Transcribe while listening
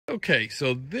Okay,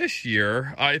 so this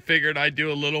year I figured I'd do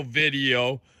a little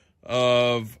video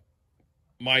of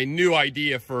my new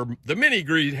idea for the mini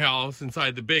greenhouse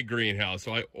inside the big greenhouse.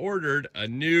 So I ordered a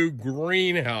new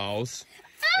greenhouse.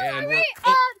 We're rolling.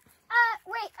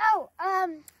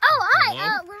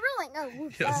 Oh,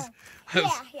 yes, I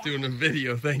was doing a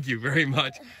video. Thank you very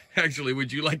much. Actually,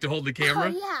 would you like to hold the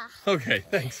camera? Oh, yeah. Okay,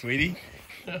 thanks, sweetie.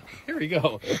 Here we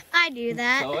go. I do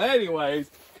that. So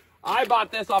anyways, I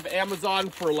bought this off Amazon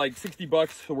for like 60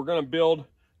 bucks. So we're gonna build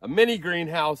a mini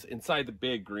greenhouse inside the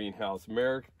big greenhouse.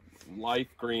 American Life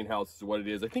greenhouse is what it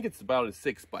is. I think it's about a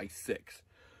 6x6.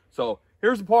 So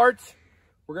here's the parts.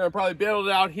 We're gonna probably build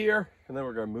it out here and then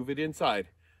we're gonna move it inside.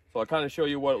 So I'll kind of show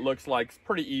you what it looks like. It's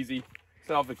pretty easy,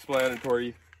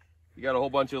 self-explanatory. You got a whole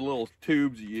bunch of little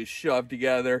tubes you just shove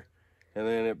together and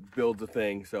then it builds a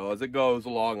thing. So as it goes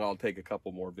along, I'll take a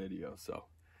couple more videos. So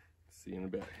see you in a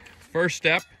bit. First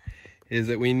step is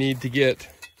that we need to get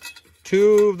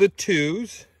 2 of the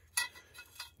 2s,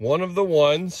 1 of the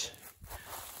 1s,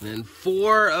 and then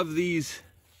 4 of these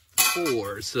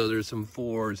 4s. So there's some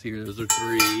 4s here. Those are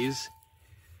 3s.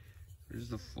 There's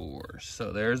the 4s.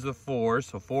 So there's the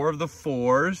 4s. So 4 of the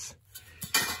 4s,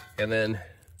 and then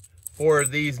 4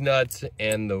 of these nuts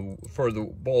and for the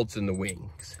bolts and the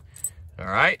wings. All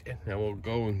right, now we'll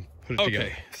go and put it together.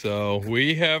 Okay, so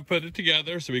we have put it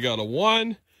together. So we got a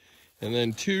 1, and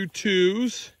then 2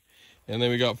 2s, and then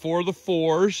we got 4 of the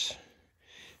 4s,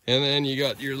 and then you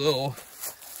got your little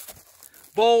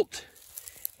bolt,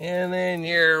 and then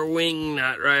your wing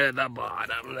nut right at the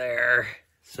bottom there.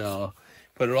 So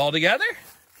put it all together,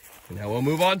 and now we'll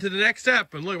move on to the next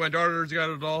step. And look, my daughter's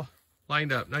got it all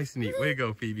lined up. Nice and neat. Way to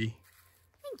go, Phoebe.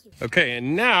 Thank you. Okay,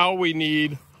 and now we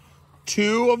need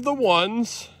 2 of the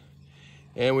 1s,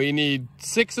 and we need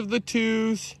 6 of the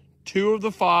 2s, 2 of the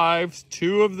 5s,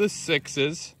 2 of the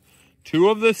 6s, 2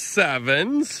 of the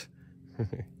 7s,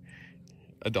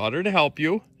 a daughter to help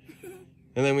you,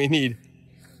 and then we need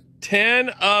 10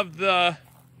 of the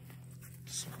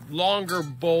longer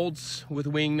bolts with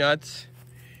wing nuts,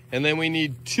 and then we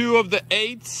need 2 of the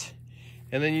 8s,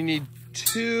 and then you need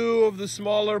 2 of the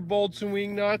smaller bolts and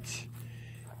wing nuts,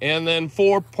 and then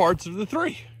 4 parts of the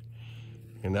 3.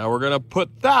 And now we're gonna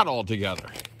put that all together.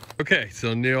 Okay,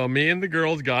 so Neil, me and the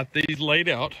girls got these laid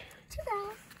out.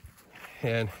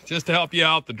 And just to help you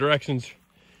out, the directions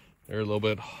are a little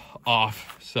bit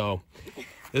off. So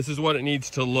this is what it needs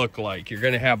to look like. You're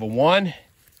gonna have a 1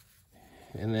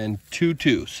 and then 2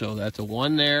 2s. So that's a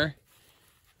 1 there.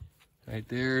 Right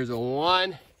there's a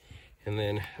 1 and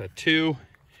then a 2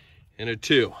 and a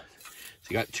 2. So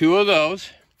you got 2 of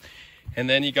those. And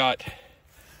then you got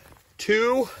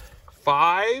 2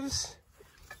 5s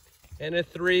and a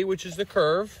 3, which is the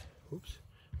curve. Oops.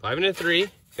 5 and a 3. You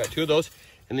got 2 of those.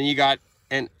 And then you got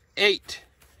an 8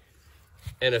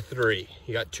 and a 3.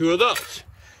 You got 2 of those.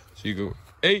 So you go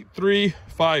 8 3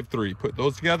 5 3. Put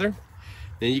those together.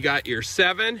 Then you got your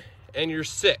 7 and your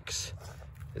 6.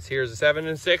 This here is a 7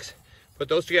 and 6. Put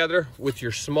those together with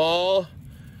your small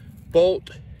bolt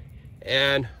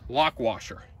and lock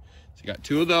washer. So you got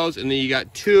 2 of those, and then you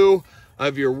got 2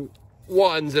 of your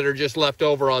 1s that are just left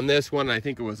over on this one. I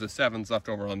think it was the 7s left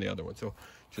over on the other one. So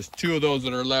just 2 of those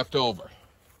that are left over.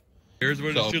 Here's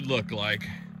what it should look like.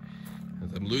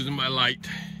 As I'm losing my light,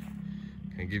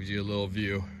 kind of gives you a little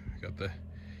view. Got the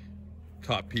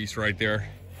top piece right there.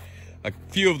 A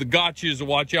few of the gotchas to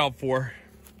watch out for.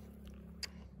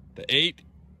 The 8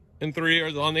 and 3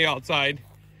 are on the outside.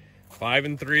 5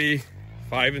 and 3,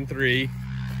 5 and 3.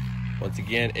 Once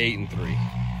again, 8 and 3.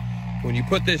 When you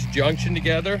put this junction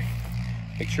together,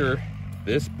 make sure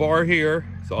this bar here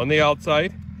is on the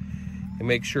outside, and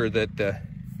make sure that the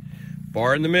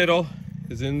bar in the middle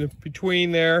is in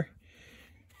between there.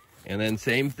 And then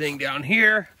same thing down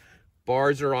here.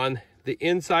 Bars are on the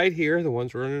inside here, the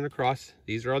ones running across.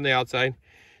 These are on the outside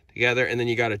together, and then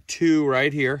you got a 2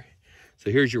 right here. So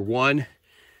here's your 1,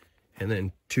 and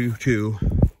then 2 2,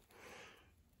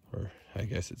 or I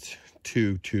guess it's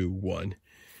 2 2 1.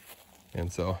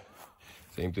 And so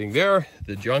same thing there,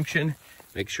 the junction.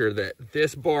 Make sure that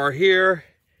this bar here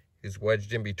is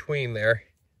wedged in between there.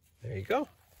 There you go.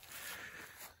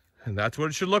 And that's what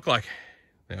it should look like.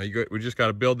 Now we just got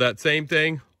to build that same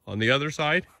thing on the other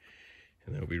side,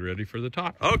 and then we'll be ready for the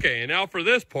top. Okay, and now for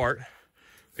this part,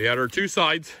 we had our 2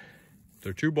 sides.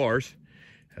 They're 2 bars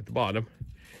at the bottom.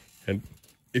 And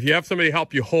if you have somebody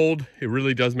help you hold, it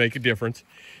really does make a difference.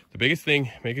 The biggest thing,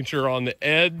 making sure on the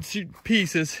edge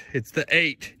pieces, it's the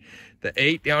 8. The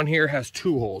 8 down here has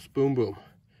 2 holes, boom, boom,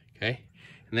 okay?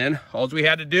 And then all we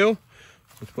had to do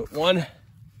was put 1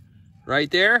 right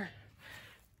there,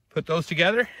 put those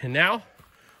together, and now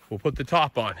we'll put the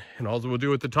top on. And all we'll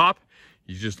do with the top,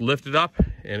 you just lift it up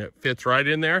and it fits right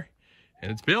in there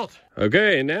and it's built.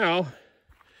 Okay, and now,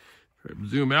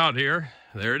 zoom out here,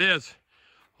 there it is,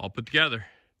 all put together.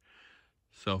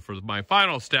 So for my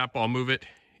final step, I'll move it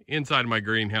inside of my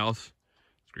greenhouse.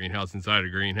 It's greenhouse inside a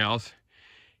greenhouse.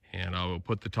 And I will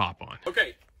put the top on.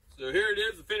 Okay, so here it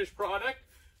is, the finished product.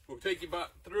 We'll take you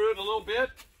through it a little bit.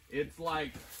 It's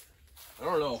like, I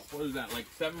don't know, what is that, like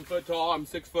 7 foot tall? I'm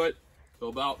 6 foot, so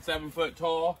about 7 foot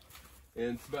tall.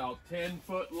 And it's about 10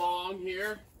 foot long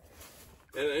here.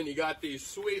 And then you got these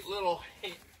sweet little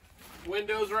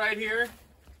windows right here.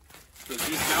 So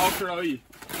just Velcro, you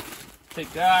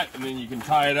take that and then you can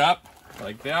tie it up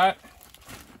like that.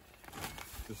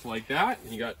 Just like that.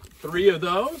 And you got 3 of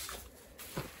those.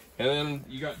 And then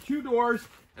you got 2 doors.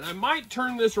 And I might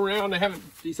turn this around. I haven't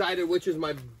decided which is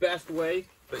my best way,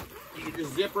 but you can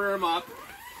just zipper them up.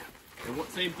 And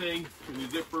same thing, you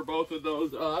zipper both of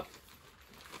those up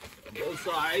on both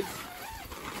sides.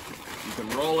 You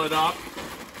can roll it up.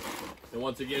 And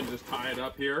once again, just tie it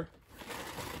up here.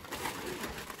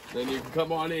 Then you can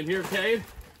come on in here, Cade.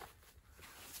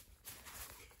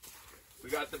 We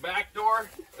got the back door,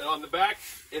 and on the back,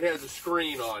 it has a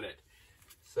screen on it.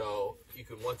 So you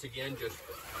can once again just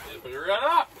zip it right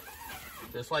up,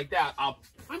 just like that. I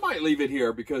might leave it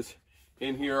here because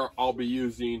in here I'll be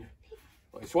using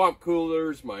my swamp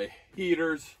coolers, my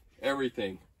heaters,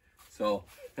 everything. So,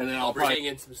 and then I'll bring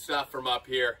in some stuff from up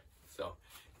here. So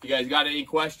if you guys got any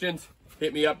questions,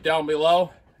 hit me up down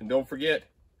below. And don't forget,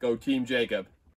 go Team Jacob.